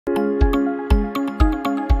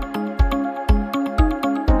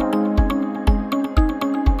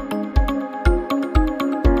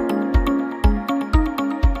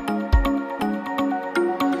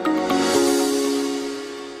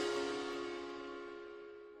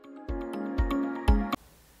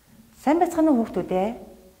Сайн байцгаана уу хүүхдүүд ээ.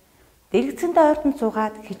 Дэлгэцэндээ ойртон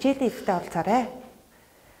суугаад хичээлээ ихтэй оролцоорой.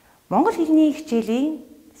 Монгол хэлний хичээлийн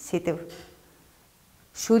сэдэв.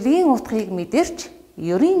 Шүлгийн утгыг мэдэрч,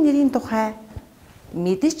 ёрийн нэрийн тухай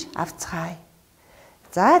мэдэж авцгаая.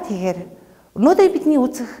 За тэгэхээр өнөөдөр бидний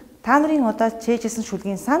үзэх та нарын одоо чийжсэн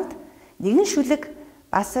шүлгийн санд нэгэн шүлэг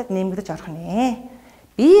бас нэмэгдэж орох нэ.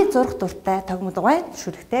 Би зурх дуртай тогмодгой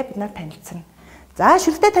шүлэгтэй бид нар танилцсан. За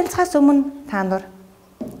шүлэгтэй танилцахаас өмнө та нар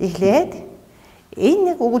эхлээд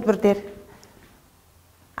энэ нэг өгүүлбэр дээр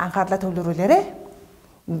анхаарлаа төвлөрүүлээрэй.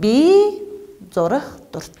 Би зурх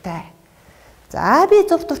дуртай. За би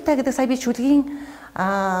зурх дуртай гэдэг сая би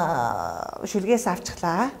шүлгээс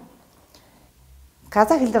авчихлаа.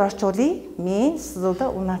 Казах хэл дээр орчуулъя. Means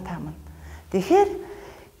зуда унатаман. Тэгэхээр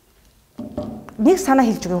нэг санаа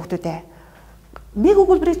хэлж өгье хүүхдүүдээ. Нэг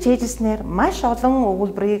өгүүлбэрийг чийжлснээр маш олон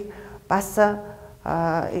өгүүлбэрийг бас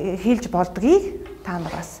хэлж болдгийг та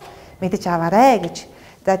нар бас мэдэж аваарай гэж.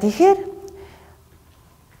 За тэгэхээр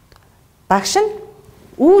багш нь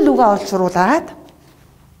үйл үгээ олшруулад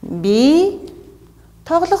би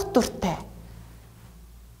тоглох дуртай.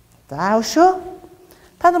 За өшөө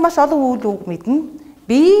та нар маш олон үйл үг мэднэ.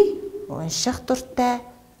 Би унших дуртай.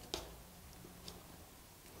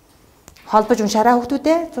 Холбож уншаарай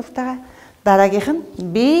хүүхдүүдээ зургатайгаа. Дараагийнх нь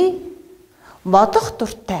би бодох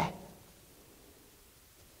дуртай.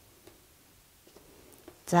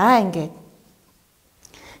 За ингээд.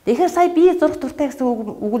 Тэгэхээр сая би зурх дуртай гэсэн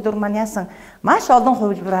өгүүлбэр маань яасан маш олон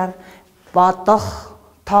хувилбараар бодох,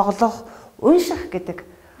 тоглох, унших гэдэг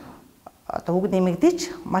одоо үг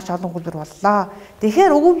нэмэгдэж маш олон хувилбар боллоо.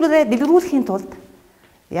 Тэгэхээр өгүүлбэрээ дэлгэрүүлэхийн тулд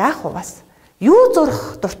яах вэ бас? Юу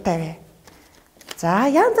зурх дуртай вэ? За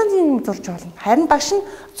янз янзын юм зурж болно. Харин багш нь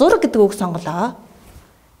зураг гэдэг үг сонголоо.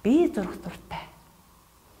 Би зурх дуртай.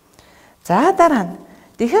 За дараа нь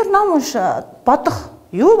тэгэхээр ном унш бодох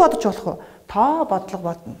юу бодож болох вэ? Тоо бодлого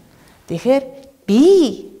бодно. Тэгэхээр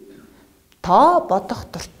би тоо бодох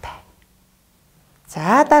дуртай.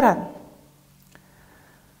 За дараа нь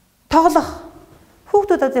тоглох.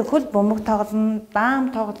 Хүүхдүүд одоо хөл бөмбөг тоглоно,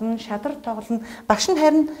 даам тоглоно, шадар тоглоно. Багш нь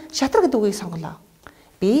харин шатар гэдэг үгийг сонголоо.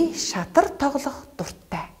 Би шатар тоглох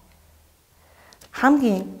дуртай.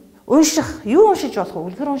 Хамгийн унших, юу уншиж болох вэ?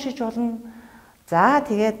 Үлгэр уншиж болно. За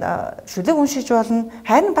тэгээд шүлэг уншиж болно.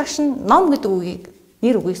 Харин багш нь ном гэдэг үгийг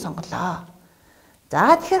нэр үгийг сонголоо.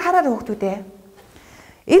 За тэгэхээр хараарай хүүхдүүдээ.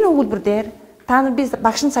 Энэ өгүүлбэр дээр та нар би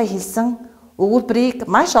багш нь сая хэлсэн өгүүлбэрийг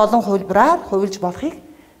маш олон хувилбараар хувилж болохыг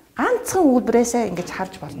ганцхан өгүүлбэрээсээ ингэж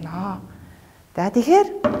харж болно. За тэгэхээр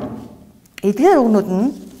эдгээр өгнүүд нь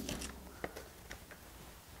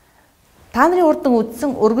та нарын урдан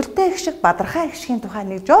үзсэн өргөлтэй их шиг бадархай их шигийн тухай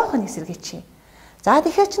нэг жоохон эсэргээчээ. За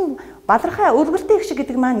тэгэхээр чин бадархай өргөлтэй их шиг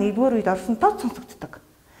гэдэг маань нэгдүгээр үед орсон тод сонсогддог.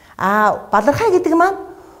 Бадархай гэдэг маань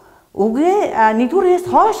үгээ нэгдүгээрээс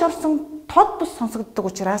хойш орсон тод бус сонсогддог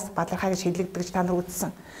учраас бадархай гэж хэлэгдэж та нар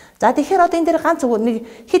үзсэн. За тэгэхээр одоо энэ дээр ганц үг нэг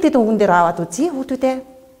хэд хэдэн үгэн дээр аваад үзье хүүхдүүдээ.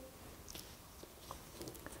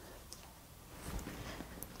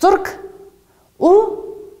 Зураг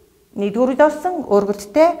нэгдүгээр үед орсон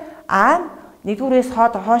өргөлттэй нэгдүгээрээс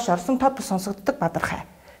хойш орсон тод бус сонсогддог бадархай.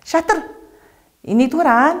 Шатар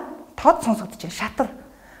нэгдүгээр тод сонсогдож байна. Шатар.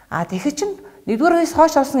 Тэгэхээр чин нэгдүгээрээс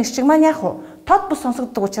хойш орсон ишиг маань яах вэ? Тод бус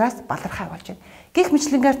сонсогддог учраас бадархай болж байна. Гэх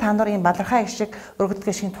мэтлэнгээр та нар энэ бадархай ишиг өргөлдөх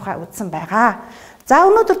ишгийн тухай үзсэн байгаа. За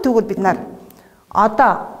өнөөдөр тэгвэл бид нар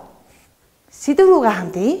одоо сэдв рүүгээ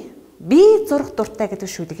хандъя. Би зурх дуртай гэдэг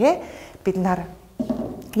шүлгээ бид нар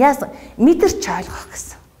мэдэрч ойлгох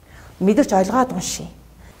гэсэн. Мэдэрч ойлгоод уншия.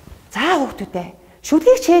 За хүүхдүүдээ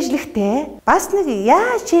шүлгийг чийжлэхдээ бас нэг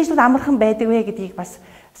яаж чийжлэл амархан байдаг вэ гэдгийг бас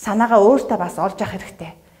санаагаа өөртөө бас олж авах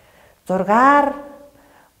хэрэгтэй. Зургаар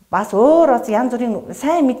бас өөр янз бүрийн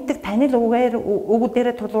сайн мэддэг танил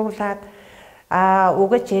үгүүдээрээ тулгуурлаад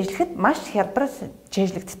үгээ чийжлэхэд маш хялбар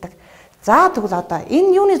чийжлэгддэг. За тэгвэл одоо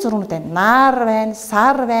энэ юуны зургууд байна? Нар байна,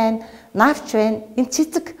 сар байна, навч байна. Энэ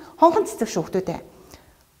цэцэг, хонхон цэцэг шүүхтүүдээ.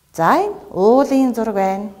 За энэ уулын зураг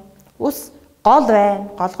байна. Ус гол байна,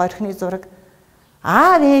 гол горхны зураг.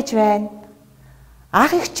 Аав ээж байна.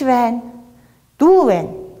 Ах эгч байна. Дүү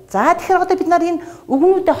байна. За тэгэхээр одоо бид нар энэ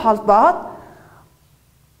үгнүүдэд холбоод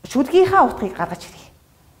шүлгийнхаа утгыг гаргаж ирье.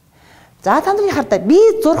 За та нарын хардаа би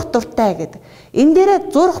зурх дуртай гэдэг. Энэ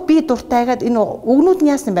дээрээ зурх би дуртай гэдэг энэ үгнүүд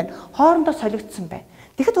нь яасан байна? Хоорондоо солигдсон байна.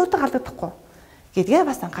 Тэгэхэд урд алдагдахгүй гэдгээ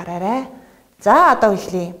бас анхаарай. За одоо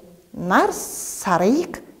эхлэе. Нар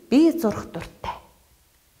сарыг би зурх дуртай.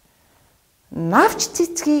 Навч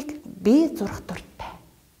цэцгийг би зурх дуртай.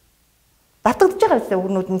 Батгдж байгаа гэсэн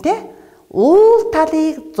үгнүүд нь те. Уул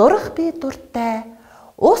талыг зурх би дуртай.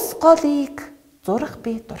 Ус голыг зурх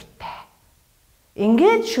би дуртай.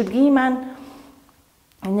 Ингээд шүлгийн маань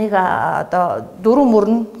нэг одоо дөрөв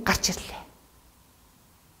мөрн гарч ирлээ.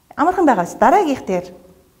 Амархан байгаас дараагийнх дээр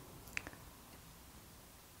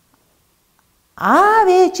аав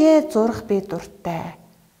ээжээ зурах би дуртай.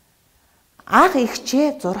 Ах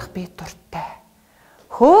эгчээ зурах би дуртай.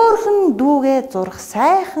 Хөөхөн дүүгээ зурах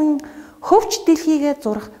сайхан, хөвч дэлхийгээ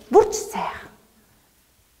зурах бүрч сайхан.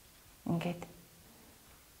 Ингээд.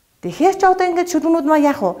 Тэгэхээр ч одоо ингээд шүлгэнүүд маа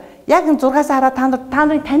яах вэ? Яг энэ зургаас хараад та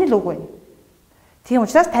нарын танил үг байна. Тийм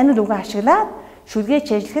учраас танил үгээ ашиглаад шүлгээ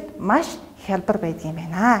чэжлэхэд маш хялбар байдаг юм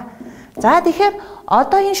байна. За тэгэхээр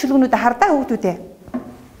одоо энэ шүлгэнүүдэ хардаа хүүхдүүдээ.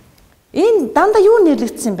 Энэ дандаа юу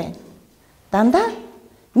нэрлэгдсэн бэ? Дандаа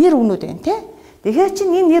нэр өгнүүд байна тий. Тэгэхээр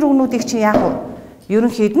чинь энэ нэр өгнүүдийг чинь яах вэ?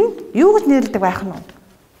 Ерөнхийд нь юу гэж нэрлэдэг байх нь вэ?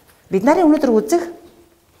 Бид нарын өнөөдөр үзэх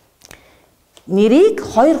нэрийг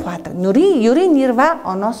хоёр хуваадаг. Ерийн нэр ба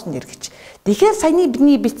оноос нэр гэж. Тэгэхээр саяны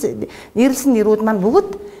бидний нэрлсэн нэрүүд маань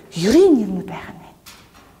бүгд ерийн нэрнүүд байх нь байна.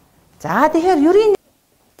 За тэгэхээр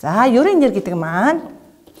ерийн нэр гэдэг маань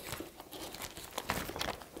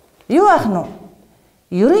юу байх нь вэ?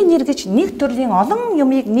 Ерийн нэр гэж нэг төрлийн олон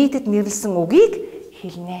юмыг нийтэд нэрлсэн үгийг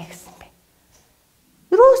хэлнэ гэсэн бэ.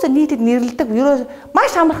 Ерөөсөө нийтэд нэрлэдэг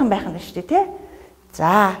маш амархан байх нь шүү дээ тий.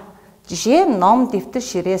 За жишээ нь ном, дэвтэр,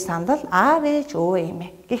 ширээ, сандал, аав, ээж, өвөө,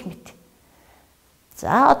 эмээ гэх мэт.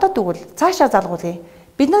 За одоо тэгвэл цаашаа залгуулъя.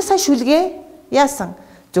 Бид нар сая шүлгээ яасан?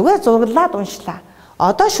 Зүгээр зураглаад уншлаа.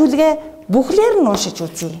 Одоо шүлгээ бүхлээр нь уншиж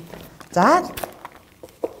үзье. За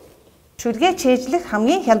шүлгээ чэжлэх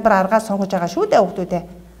хамгийн хялбар аргаа сонгож байгаа шүү дээ хүүхдүүдээ.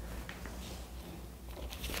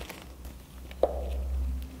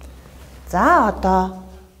 За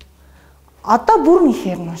одоо бүрэн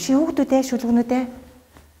ихээр нь уншия хүүхдүүдээ шүлгэнүүдээ.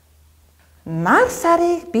 Нар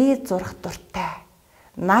сарыг би зурах дуртай.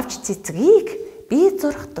 Навч цэцгийг би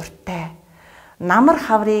зурах дуртай. Намар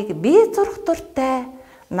хаврыг би зурах дуртай.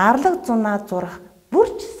 Нарлаг зунаа зурах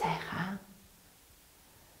бүрч сайхан.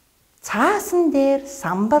 Цаасан дээр,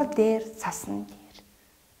 самбар дээр, цасан дээр.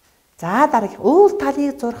 За дараагийн уул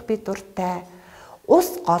талыг зурах би дуртай.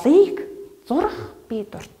 Ус голыг зурах би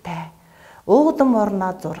дуртай. Уудам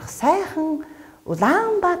орноо зурах сайхан.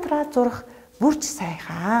 Улаанбаатараа зурах бүрч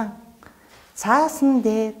сайхан. Цаасан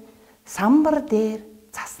дээр, самбар дээр,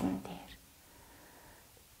 цасан дээр.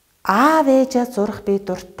 Аав ээжээ зурах би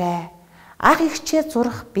дуртай. Ах эгчээ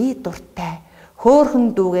зурах би дуртай.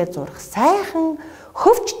 Хөөхөн дүүгээ зурах сайхан.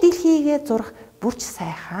 Хөвч дэлхийгээ зурах бүрч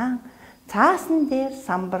сайхан. Цаасан дээр,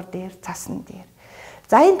 самбар дээр, цасан дээр.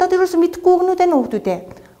 За энэ дод ерөөсөө мэдэхгүй үгнүүд байна хүүхдүүдээ.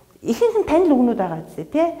 Ихэнх нь танил үгнүүд байгаа зү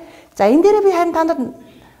тий. За энэ дээр би харин танд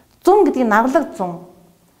зун гэдгийг наглаг зун.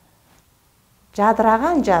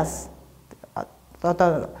 Жадраган жаз.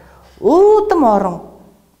 Одоо үүдэн орон.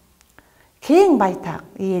 Хэн баятаг,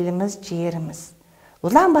 ийлмэс, жирэмс.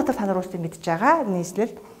 Улаанбаатар та нар өөрсдөө мэдж байгаа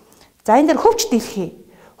нийслэл. За энэ дээр хөвч дэлхий.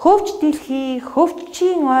 Хөвч дэлхий,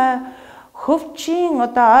 хөвчийн ой, хөвчийн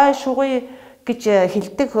одоо ой шугуй гэж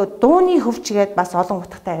хэлдэг дууны хөвч гээд бас олон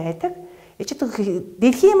утгатай байдаг.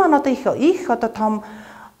 Дэлхий маань одоо их одоо том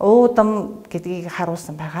уудам гэдгийг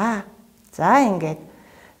харуулсан байгаа. За ингээд.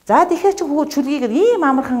 За тэгэхээр чи шүлгийг ийм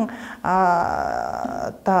амархан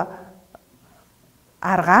одоо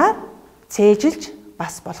аргаар цээжилж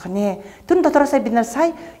бас болох нэ. Тэрэн дотроос бид нар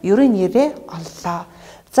сая ерийн нэрээ оллоо.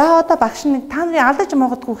 За одоо багш нэг та нарын алдаж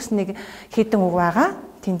могодгүй гэсэн нэг хэдэн үг байгаа.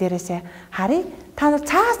 Тэн дээрээсээ харъя. Та нар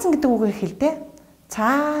цаасан гэдэг үгийг хэлдэ.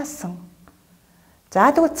 Цаасан. За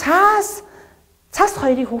тэгвэл цас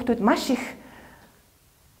хоёрыг хүүхдүүд маш их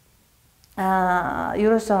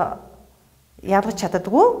ерөөсөө ялгаж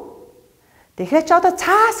чаддаггүй. Тэгэхээр ч одоо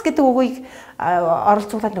цаас гэдэг үгийг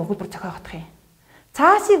оролцуулаад өгүүлбэр зохиогдох юм.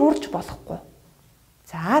 Цаасыг урьж болохгүй.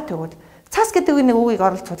 За тэгвэл цас гэдэг нэг үгийг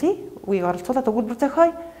оролцуулъя. Үгийг оролцуулаад өгүүлбэр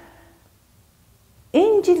зохиоё.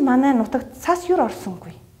 Энэ жил манай нутагт цас юр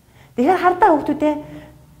орсонгүй. Тэгэхээр хардаа хүүхдүүдээ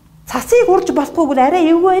цасыг урьж болохгүй бол арай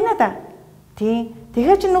эвгүй байна да. Тийм.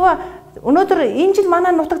 Тэгэхээр чи нөгөө өнөөдөр энэ жил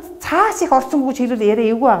манай нутагт цаас их орсонгүй гэж хэлвэл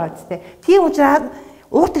арай эвгүй байгаа зү. Тийм учраас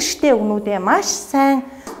ууртагштэй өгнүүдээ маш сайн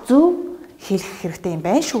зөв хэлэх хэрэгтэй юм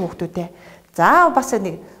байна шүү хүүхдүүдээ. За бас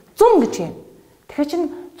нэг 100 гэж байна. Тэгэхээр чин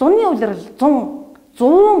зуны улирал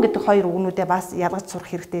 100 гэдэг хоёр үгнүүдээ бас ялгаж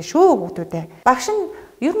сурах хэрэгтэй шүү хүүхдүүдээ. Багш нь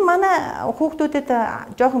ер нь манай хүүхдүүдэд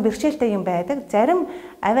жоохон бэрхшээлтэй юм байдаг. Зарим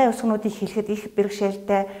аваа усгнуудыг хэлэхэд их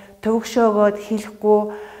бэрхшээлтэй, төвөгшөөгөөд хэлэхгүй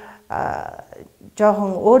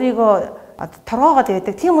жоохон өөрийгөө торгоогоод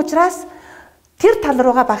байдаг. Тийм учраас тэр тал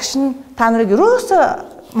руугаа багш нь та нарыг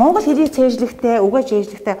ерөөсөө монгол хэлийг цээжлэхтэй, үгээ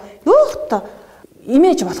цээжлэхтэй юухт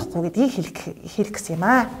имиж болохгүй гэдгийг хэлэх гэсэн юм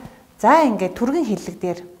аа. За ингээд түргэн хэллэг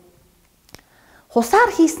дээр хусаар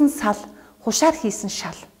хийсэн сал, хушаар хийсэн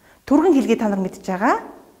шал. Түргэн хэлгээ та нар мэдж байгаа.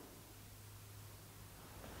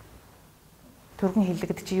 Түргэн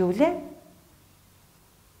хэллэг гэдэг чи юу вэ?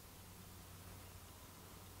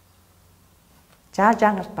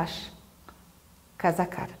 Жангалт баш.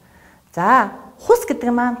 Казакар. За, хус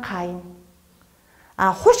гэдэг маань каин.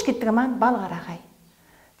 Хуш гэдэг маань бал гарагай.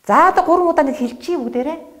 За, одоо 3 удаа нэг хэлчихье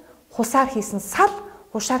бүгдээрээ. Хусаар хийсэн сал,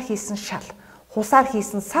 хушаар хийсэн шал. Хусаар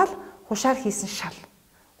хийсэн сал, хушаар хийсэн шал.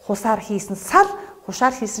 Хусаар хийсэн сал,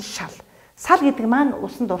 хушаар хийсэн шал. Сал гэдэг маань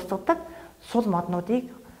усанд урсгадаг сул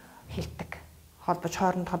моднуудыг хилдэг. Холбож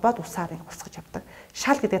хооронд холбоод усаар урсгаж явдаг.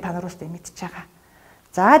 Шал гэдэг та нар үстэй мэдчихэж байгаа.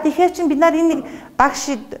 За тэгэхээр чинь бид нар энэ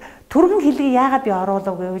багш түргэн хэлийг яагаад би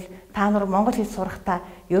оруулав гэвэл та нар монгол хэл сурахдаа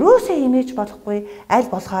ерөөсөө имэж болохгүй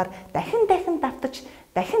аль болохоор дахин давтаж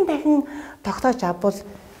дахин тогтоож авбал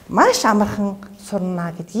маш амархан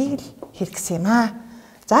сурна гэдгийг л хэрэгсэн юм аа.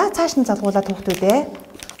 За цааш нь залгуулаад хүүхдүүдээ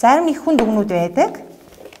зарим их хүнд үгнүүд байдаг.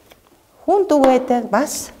 Хүнд үг байдаг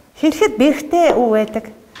бас хэлэхэд бэрхтээ үг байдаг.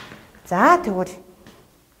 За тэгвэл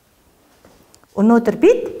өнөөдөр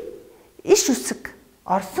бид иш үсэг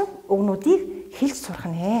орсон үгнүүдийг хэлж сурах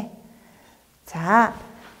нэ. За.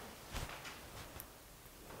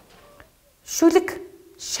 Шүлэг,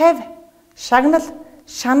 шав, шагнал,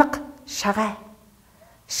 шанаг, шагай.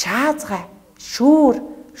 Шаазгай, шүүр,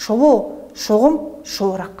 шувуу, шугам,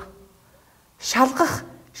 шуурга. Шалгах,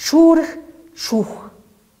 шүүрэх, шүүх.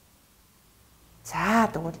 За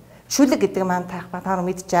тэгвэл шүлэг гэдэг маань та нар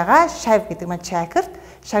мэдж байгаа. Шав гэдэг маань чакерт,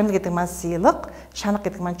 шагнал гэдэг маань сийлэг, шанаг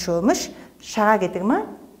гэдэг маань чөөмөш, шагаа гэдэг маань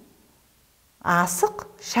аасга,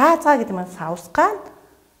 шаазгаа гэдэг маань савсгаан,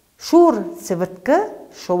 шүүр сэвэртгэ,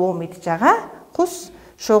 шувуу мэдж байгаа. Хус,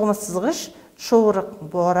 шугамсгаш, шуурга,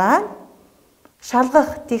 буурaan,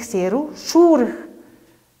 шалгах тиксэрүү, шүүрэх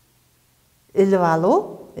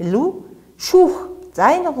элүү, шүүх.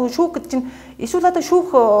 За энэ шүүх гэдэг чинь эсвэл одоо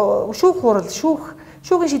шүүх хурал,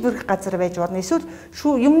 шүүхийн шийдвэрлэх газар байж болно. Эсвэл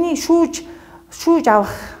юмны шүүж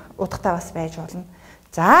авах утгатай бас байж болно.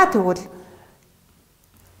 За тэгвэл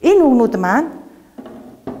энэ үгнүүд маань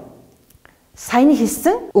саяны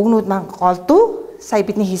хэлсэн үгнүүд маань голдуу, сая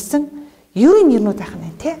бидний хэлсэн ерийн нэрнүүд байх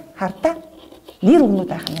нь тий. Хардаа нэр үгнүүд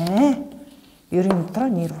байх нь. Ерийн дотроо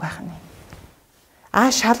нэр үг байх нь.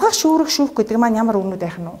 Шалгах, шүүрэх, шүүх гэдэг маань ямар үгнүүд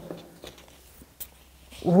байх нь вэ?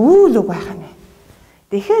 Үйл үг байх нь.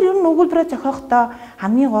 Тэгэхээр ер нь өгүүлбэрээ зохиохдоо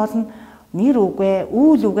хамгийн гол нь нэр үгээ,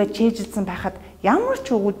 үйл үгээ чийжилсэн байхад ямар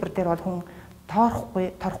ч өгүүлбэр дээр бол хүн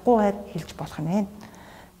торохгүйгээр хэлж болох нь.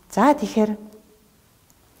 За тэгэхээр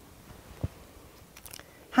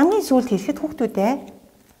хамгийн сүүлд хэлэхэд хүүхдүүдээ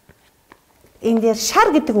энэ дээр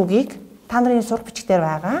шар гэдэг үгийг та нарын сурах бичиг дээр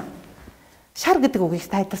байгаа. Шар гэдэг үгийг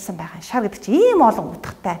тайлбарласан байгаа. Шар гэдэг чинь ийм олон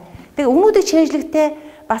утгатай. Тэгээ өгнүүдийг шийдлэхдээ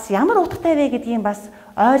бас ямар утгатай вэ гэдгийг бас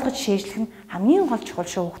ойлгож шийдлэх нь хамгийн гол чухал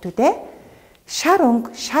шүү хүүхдүүдээ. Шар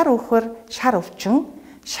өнгө, шар өхөр, шар өвчин,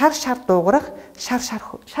 шар дуугарах, шар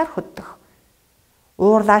хөддөх.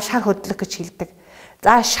 Уурлаа шар хөдлөх гэж хэлдэг.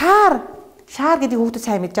 За шар гэдэг хүүхдүүд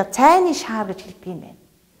сайн мэдж байгаа. Цайны шар гэж хэлдэг юм байна.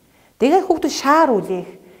 Тэгээд хүүхдүүд шар үлээх.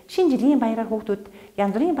 Шинэ жилийн баяраар хүүхдүүд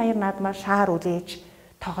янз бүрийн баяр наадмаар шар үлээж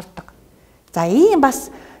тоглодог. За ийм бас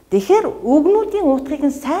тэгэхээр үгнүүдийн утгыг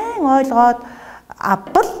нь сайн ойлгоод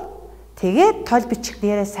авбал тэгээд тол бичих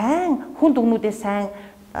дээрээ сайн хүнд үгнүүдээ сайн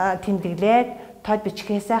тэмдэглээд тол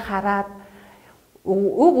бичгээсээ хараад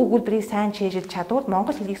үг өгүүлбэрийг сайн чийжилж чадвал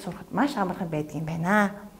монгол хэлийг сурахад маш амархан байдаг юм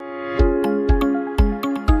байна.